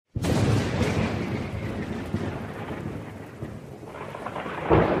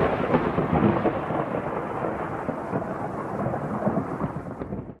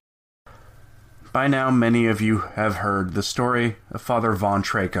By now, many of you have heard the story of Father Von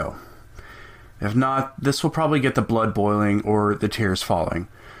Traco. If not, this will probably get the blood boiling or the tears falling.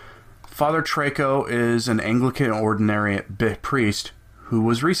 Father Traco is an Anglican ordinary priest who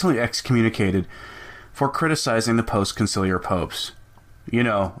was recently excommunicated for criticizing the post-conciliar popes. You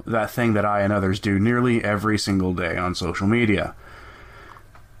know, that thing that I and others do nearly every single day on social media.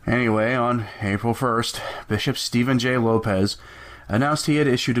 Anyway, on April 1st, Bishop Stephen J. Lopez announced he had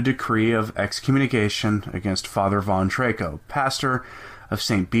issued a decree of excommunication against Father Von Traco, pastor of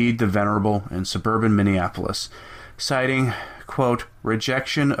St. Bede the Venerable in suburban Minneapolis, citing, quote,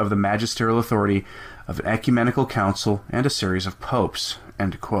 rejection of the magisterial authority of an ecumenical council and a series of popes,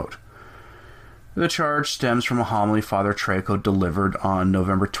 end quote. The charge stems from a homily Father Traco delivered on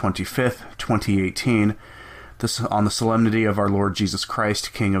November 25th, 2018, on the solemnity of our Lord Jesus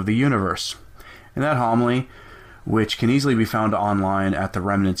Christ, King of the Universe. In that homily, which can easily be found online at the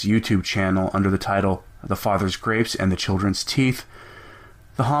Remnant's YouTube channel under the title The Father's Grapes and the Children's Teeth,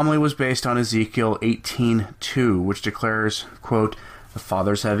 the homily was based on Ezekiel 18:2, which declares, quote, the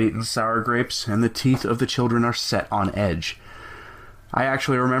fathers have eaten sour grapes, and the teeth of the children are set on edge. I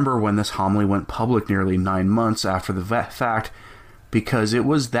actually remember when this homily went public nearly 9 months after the fact, because it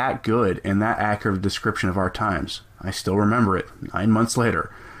was that good and that accurate description of our times. I still remember it, 9 months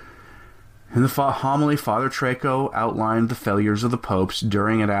later. In the homily, Father Traco outlined the failures of the popes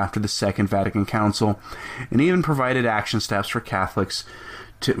during and after the Second Vatican Council, and even provided action steps for Catholics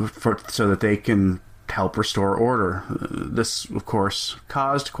so that they can help restore order. This, of course,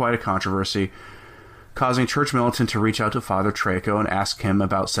 caused quite a controversy, causing Church Militant to reach out to Father Traco and ask him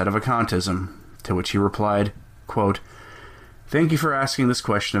about sedevacantism, to which he replied, quote, thank you for asking this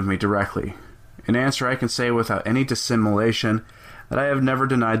question of me directly. In answer, I can say without any dissimulation that I have never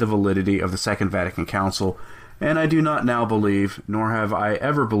denied the validity of the Second Vatican Council, and I do not now believe, nor have I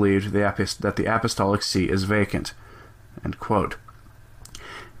ever believed, that the Apostolic See is vacant. End quote.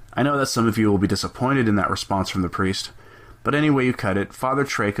 I know that some of you will be disappointed in that response from the priest, but any way you cut it, Father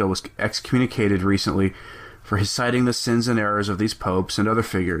Traco was excommunicated recently for his citing the sins and errors of these popes and other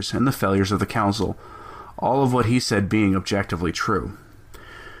figures and the failures of the council, all of what he said being objectively true.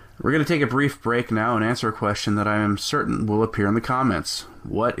 We're going to take a brief break now and answer a question that I am certain will appear in the comments.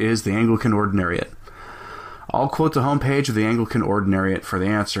 What is the Anglican Ordinariate? I'll quote the homepage of the Anglican Ordinariate for the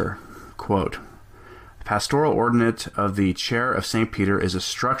answer. Quote, the pastoral ordinate of the Chair of St. Peter is a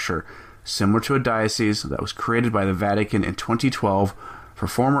structure similar to a diocese that was created by the Vatican in 2012 for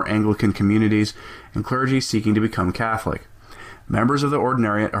former Anglican communities and clergy seeking to become Catholic. Members of the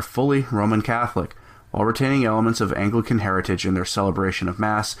Ordinariate are fully Roman Catholic, while retaining elements of Anglican heritage in their celebration of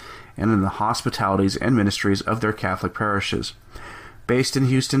Mass and in the hospitalities and ministries of their Catholic parishes. Based in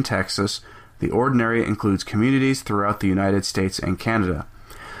Houston, Texas, the Ordinariate includes communities throughout the United States and Canada.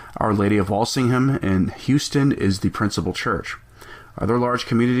 Our Lady of Walsingham in Houston is the principal church. Other large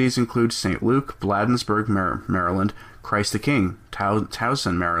communities include St. Luke, Bladensburg, Maryland, Christ the King,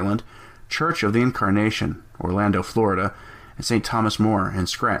 Towson, Maryland, Church of the Incarnation, Orlando, Florida, and St. Thomas More in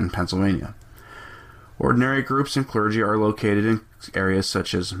Scranton, Pennsylvania. Ordinary groups and clergy are located in areas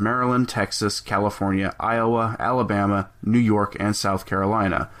such as Maryland, Texas, California, Iowa, Alabama, New York, and South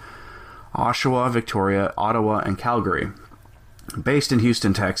Carolina, Oshawa, Victoria, Ottawa, and Calgary. Based in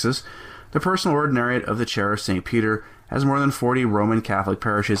Houston, Texas, the Personal Ordinariate of the Chair of St. Peter has more than 40 Roman Catholic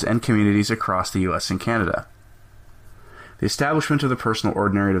parishes and communities across the U.S. and Canada. The establishment of the Personal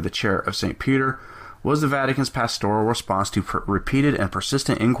Ordinariate of the Chair of St. Peter was the Vatican's pastoral response to repeated and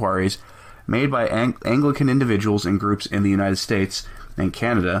persistent inquiries made by Anglican individuals and groups in the United States and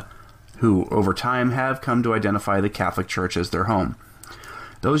Canada who, over time, have come to identify the Catholic Church as their home.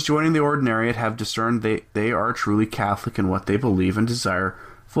 Those joining the Ordinariate have discerned they are truly Catholic in what they believe and desire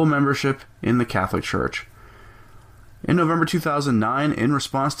full membership in the Catholic Church. In November 2009, in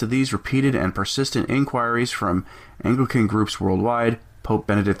response to these repeated and persistent inquiries from Anglican groups worldwide, Pope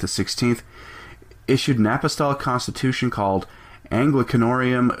Benedict XVI issued an apostolic constitution called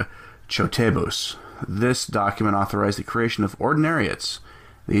Anglicanorium Chotibus. This document authorized the creation of ordinariates.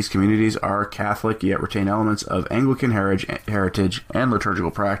 These communities are Catholic, yet retain elements of Anglican heritage and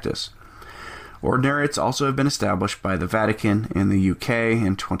liturgical practice. Ordinariates also have been established by the Vatican in the UK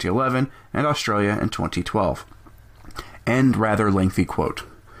in 2011 and Australia in 2012. End rather lengthy quote.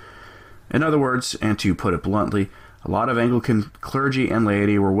 In other words, and to put it bluntly, a lot of Anglican clergy and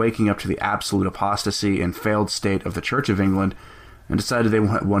laity were waking up to the absolute apostasy and failed state of the Church of England and decided they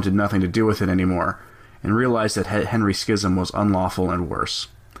wanted nothing to do with it anymore, and realized that Henry's schism was unlawful and worse.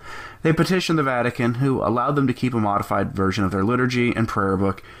 They petitioned the Vatican, who allowed them to keep a modified version of their liturgy and prayer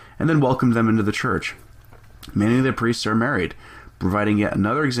book, and then welcomed them into the church. Many of the priests are married, providing yet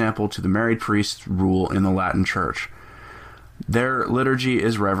another example to the married priest's rule in the Latin Church. Their liturgy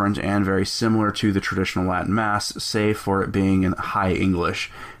is reverent and very similar to the traditional Latin Mass, save for it being in High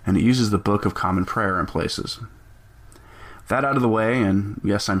English, and it uses the Book of Common Prayer in places. That out of the way, and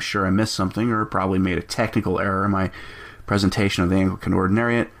yes, I'm sure I missed something or probably made a technical error in my presentation of the Anglican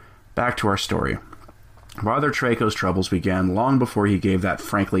Ordinariate, back to our story. Father Trako's troubles began long before he gave that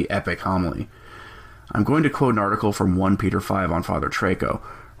frankly epic homily. I'm going to quote an article from 1 Peter 5 on Father Trako,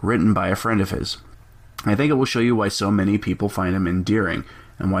 written by a friend of his. I think it will show you why so many people find him endearing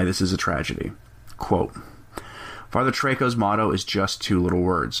and why this is a tragedy. Quote, Father Trako's motto is just 2 little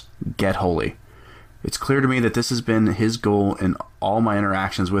words: get holy. It's clear to me that this has been his goal in all my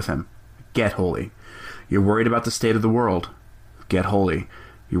interactions with him. Get holy. You're worried about the state of the world? Get holy.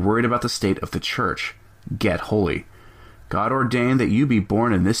 You're worried about the state of the church? Get holy. God ordained that you be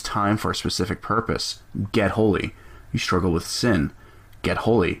born in this time for a specific purpose. Get holy. You struggle with sin. Get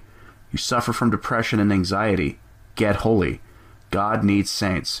holy. You suffer from depression and anxiety. Get holy. God needs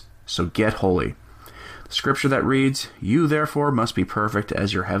saints, so get holy. The scripture that reads, You therefore must be perfect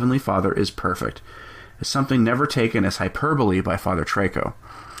as your heavenly Father is perfect, is something never taken as hyperbole by Father Trako.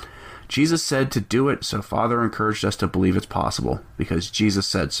 Jesus said to do it, so Father encouraged us to believe it's possible, because Jesus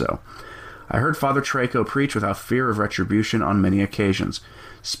said so. I heard Father Trako preach without fear of retribution on many occasions,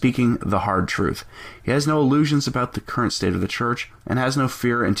 speaking the hard truth. He has no illusions about the current state of the church, and has no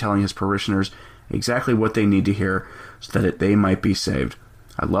fear in telling his parishioners exactly what they need to hear so that they might be saved.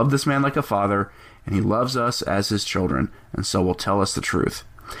 I love this man like a father, and he loves us as his children, and so will tell us the truth.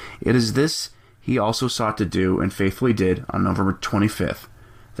 It is this he also sought to do, and faithfully did, on November 25th.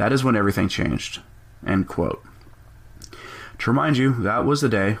 That is when everything changed. End quote. To remind you, that was the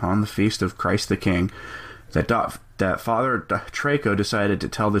day, on the feast of Christ the King, that Father Trako decided to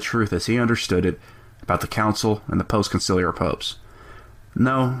tell the truth as he understood it about the council and the post-conciliar popes.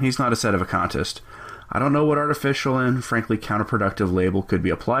 No, he's not a sedevacantist. I don't know what artificial and frankly counterproductive label could be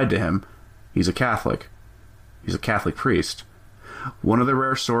applied to him. He's a Catholic. He's a Catholic priest. One of the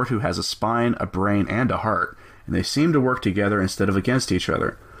rare sort who has a spine, a brain, and a heart, and they seem to work together instead of against each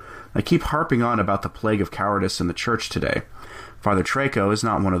other. I keep harping on about the plague of cowardice in the church today. Father Trako is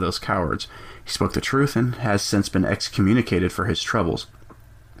not one of those cowards. He spoke the truth and has since been excommunicated for his troubles.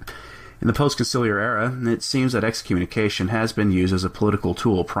 In the post-conciliar era, it seems that excommunication has been used as a political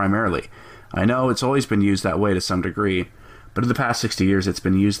tool primarily. I know it's always been used that way to some degree, but in the past 60 years it's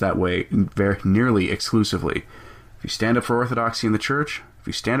been used that way very nearly exclusively. If you stand up for orthodoxy in the church, if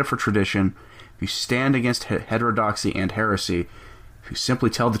you stand up for tradition, if you stand against heterodoxy and heresy, if you simply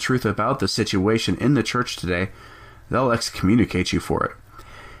tell the truth about the situation in the church today, they'll excommunicate you for it.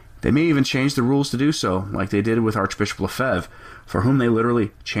 They may even change the rules to do so, like they did with Archbishop Lefebvre, for whom they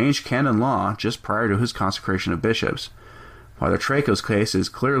literally changed canon law just prior to his consecration of bishops. Father Trako's case is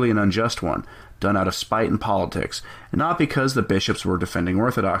clearly an unjust one, done out of spite and politics, and not because the bishops were defending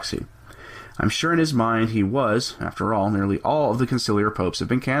orthodoxy. I'm sure in his mind he was, after all, nearly all of the conciliar popes have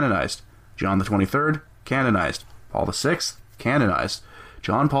been canonized. John the 23rd, canonized. Paul the 6th, canonized.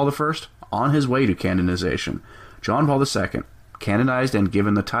 John Paul I, on his way to canonization. John Paul II, canonized and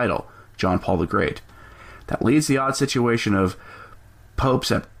given the title, John Paul the Great. That leaves the odd situation of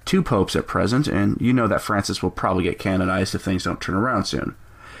two popes at present, and you know that Francis will probably get canonized if things don't turn around soon.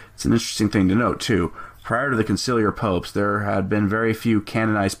 It's an interesting thing to note, too. Prior to the conciliar popes, there had been very few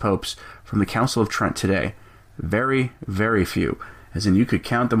canonized popes from the Council of Trent today. Very, very few, as in you could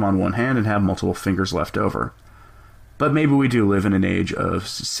count them on one hand and have multiple fingers left over. But maybe we do live in an age of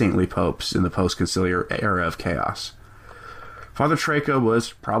saintly popes in the post-conciliar era of chaos. Father Trako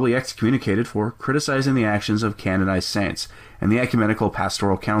was probably excommunicated for criticizing the actions of canonized saints, and the ecumenical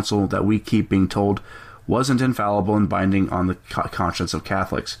pastoral council that we keep being told wasn't infallible and binding on the conscience of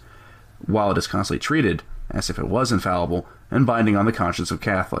Catholics, while it is constantly treated as if it was infallible and binding on the conscience of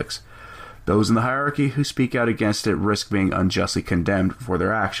Catholics. Those in the hierarchy who speak out against it risk being unjustly condemned for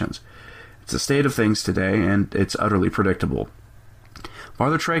their actions. It's a state of things today, and it's utterly predictable.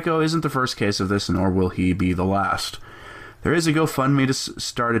 Father Trako isn't the first case of this, nor will he be the last. There is a GoFundMe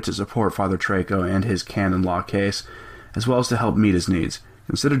started to support Father Trako and his canon law case, as well as to help meet his needs.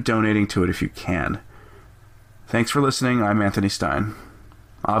 Consider donating to it if you can. Thanks for listening. I'm Anthony Stein.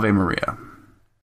 Ave Maria.